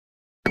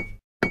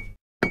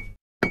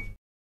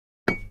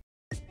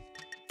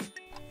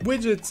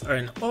Widgets are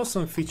an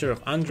awesome feature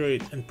of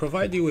Android and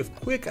provide you with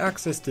quick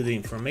access to the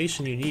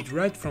information you need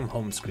right from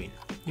home screen.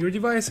 Your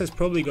device has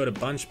probably got a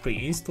bunch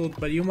pre-installed,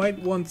 but you might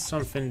want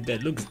something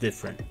that looks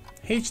different.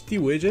 HD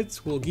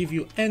Widgets will give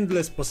you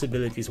endless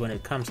possibilities when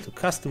it comes to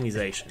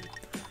customization.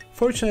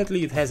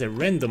 Fortunately, it has a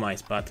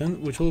randomize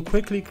button which will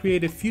quickly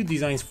create a few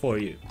designs for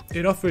you.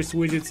 It offers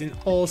widgets in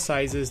all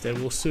sizes that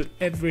will suit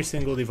every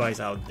single device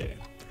out there.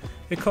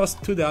 It costs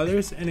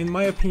 $2 and in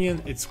my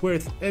opinion it's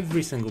worth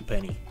every single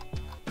penny.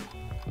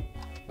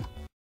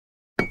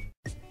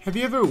 Have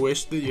you ever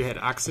wished that you had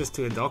access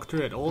to a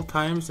doctor at all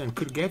times and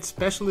could get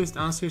specialist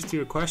answers to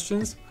your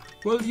questions?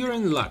 Well, you're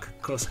in luck,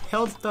 cause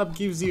HealthTap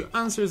gives you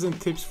answers and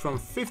tips from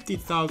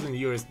 50,000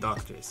 US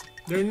doctors.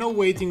 There are no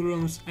waiting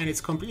rooms and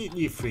it's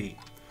completely free.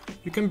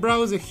 You can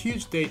browse a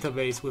huge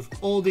database with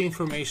all the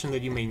information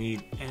that you may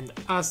need, and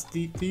as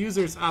the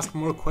users ask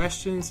more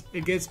questions,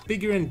 it gets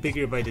bigger and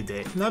bigger by the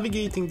day.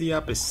 Navigating the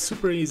app is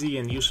super easy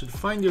and you should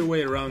find your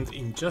way around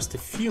in just a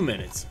few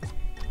minutes.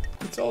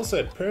 It's also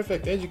a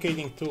perfect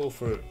educating tool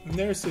for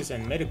nurses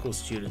and medical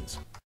students.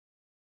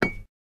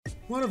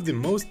 One of the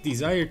most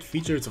desired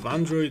features of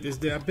Android is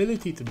the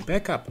ability to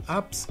backup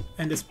apps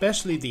and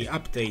especially the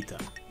app data.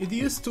 It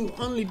used to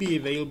only be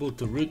available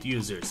to root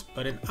users,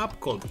 but an app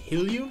called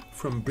Helium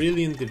from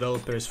brilliant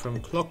developers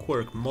from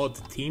Clockwork Mod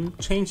team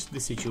changed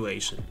the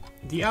situation.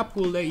 The app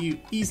will let you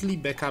easily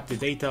backup the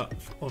data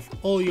of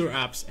all your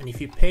apps, and if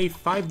you pay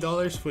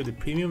 $5 for the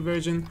premium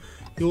version,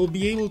 you will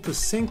be able to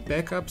sync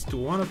backups to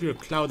one of your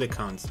cloud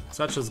accounts,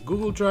 such as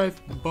Google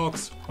Drive,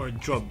 Box or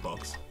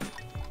Dropbox.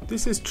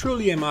 This is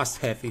truly a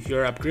must-have if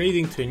you're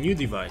upgrading to a new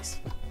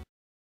device.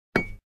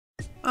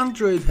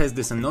 Android has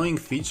this annoying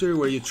feature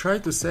where you try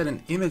to set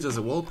an image as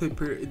a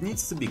wallpaper, it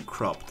needs to be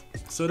cropped,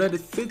 so that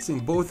it fits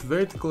in both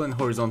vertical and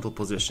horizontal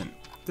position.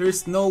 There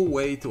is no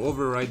way to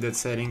override that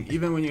setting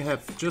even when you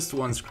have just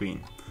one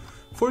screen.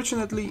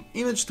 Fortunately,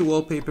 Image to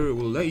Wallpaper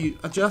will let you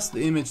adjust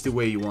the image the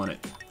way you want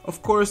it.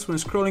 Of course, when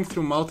scrolling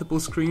through multiple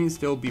screens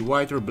there will be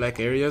white or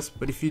black areas,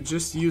 but if you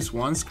just use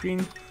one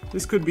screen,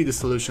 this could be the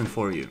solution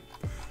for you.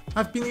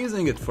 I've been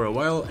using it for a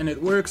while and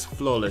it works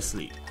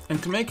flawlessly.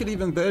 And to make it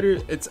even better,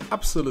 it's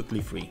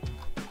absolutely free.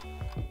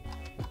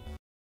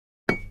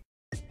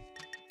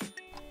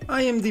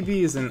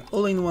 IMDB is an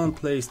all-in-one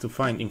place to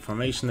find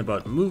information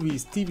about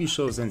movies, TV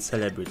shows and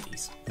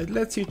celebrities. It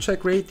lets you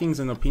check ratings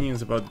and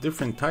opinions about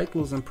different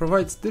titles and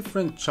provides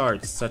different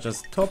charts such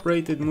as top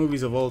rated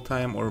movies of all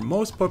time or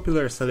most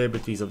popular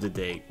celebrities of the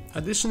day.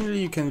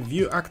 Additionally, you can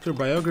view actor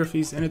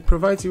biographies and it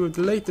provides you with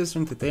the latest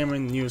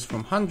entertainment news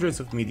from hundreds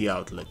of media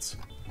outlets.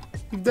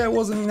 If that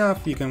wasn't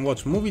enough, you can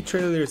watch movie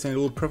trailers and it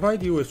will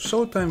provide you with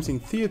showtimes in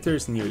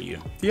theaters near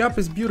you. The app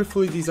is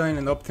beautifully designed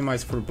and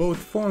optimized for both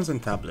phones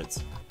and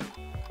tablets.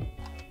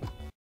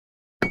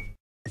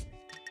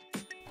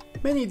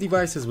 Many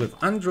devices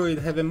with Android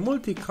have a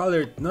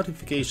multicolored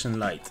notification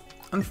light.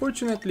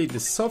 Unfortunately, the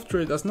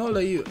software does not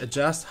let you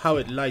adjust how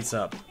it lights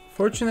up.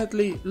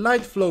 Fortunately,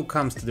 LightFlow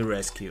comes to the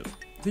rescue.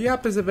 The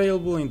app is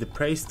available in the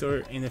Play Store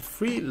in a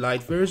free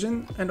light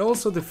version and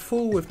also the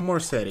full with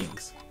more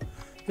settings.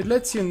 It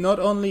lets you not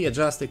only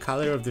adjust the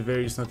color of the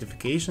various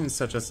notifications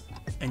such as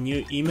a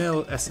new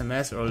email,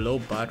 SMS or low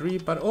battery,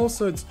 but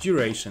also its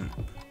duration.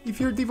 If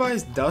your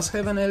device does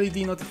have an LED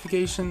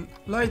notification,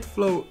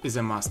 LightFlow is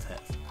a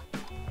must-have.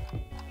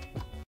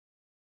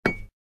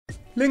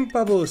 Link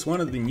Bubble is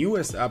one of the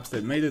newest apps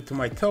that made it to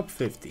my top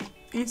 50.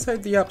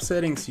 Inside the app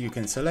settings you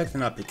can select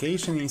an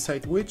application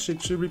inside which it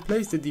should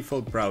replace the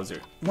default browser.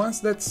 Once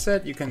that's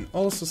set, you can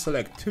also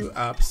select two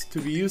apps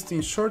to be used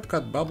in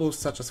shortcut bubbles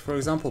such as for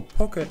example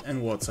Pocket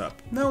and WhatsApp.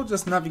 Now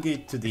just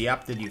navigate to the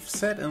app that you've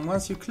set and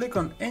once you click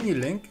on any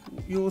link,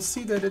 you will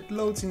see that it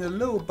loads in a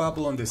little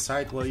bubble on the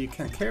side while you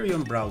can carry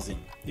on browsing.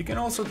 You can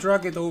also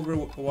drag it over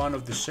one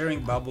of the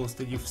sharing bubbles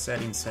that you've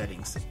set in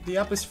settings. The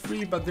app is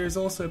free, but there's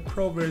also a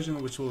pro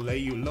version which will let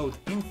you load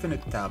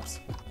infinite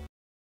tabs.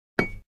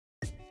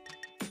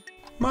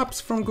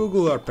 Maps from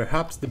Google are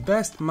perhaps the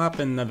best map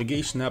and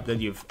navigation app that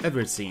you've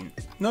ever seen.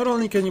 Not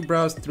only can you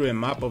browse through a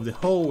map of the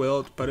whole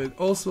world, but it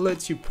also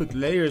lets you put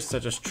layers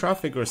such as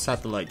traffic or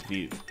satellite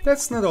view.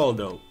 That's not all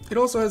though. It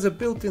also has a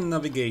built-in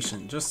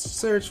navigation. Just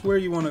search where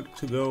you want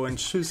to go and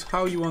choose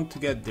how you want to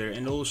get there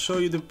and it will show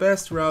you the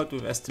best route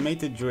with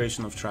estimated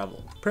duration of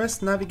travel.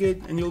 Press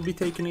navigate and you'll be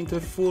taken into a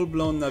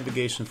full-blown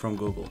navigation from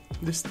Google.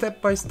 The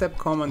step-by-step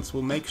comments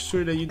will make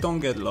sure that you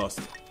don't get lost.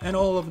 And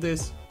all of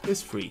this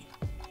is free.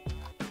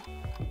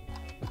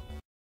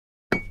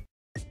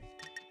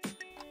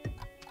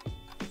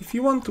 If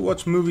you want to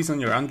watch movies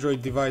on your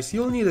Android device,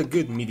 you'll need a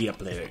good media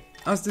player,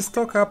 as the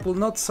stock app will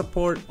not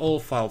support all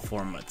file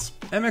formats.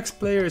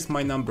 Mxplayer is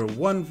my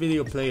 #1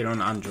 video player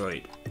on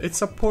Android. It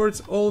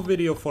supports all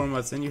video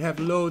formats and you have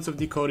loads of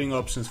decoding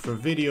options for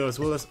video as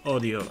well as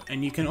audio,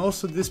 and you can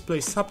also display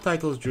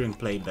subtitles during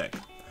playback.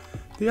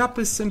 The app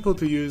is simple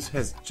to use,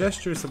 has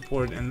gesture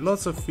support and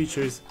lots of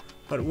features,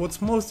 but what's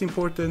most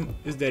important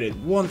is that it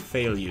won't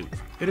fail you.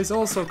 It is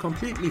also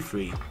completely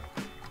free.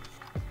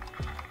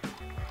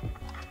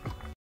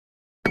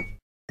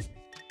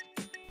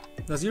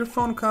 Does your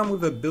phone come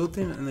with a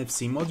built-in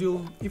NFC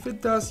module? If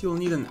it does, you'll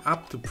need an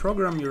app to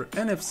program your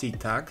NFC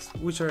tags,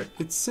 which are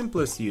its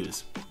simplest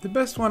use. The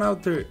best one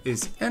out there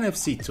is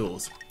NFC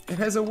Tools. It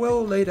has a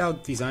well laid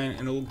out design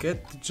and will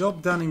get the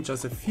job done in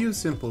just a few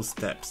simple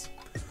steps.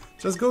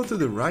 Just go to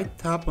the right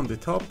tab on the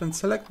top and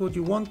select what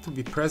you want to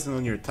be present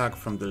on your tag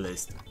from the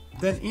list.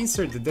 Then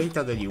insert the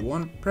data that you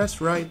want,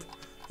 press right,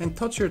 and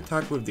touch your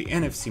tag with the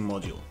NFC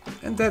module.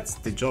 And that's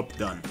the job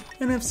done.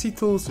 NFC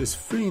Tools is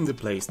free in the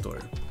Play Store.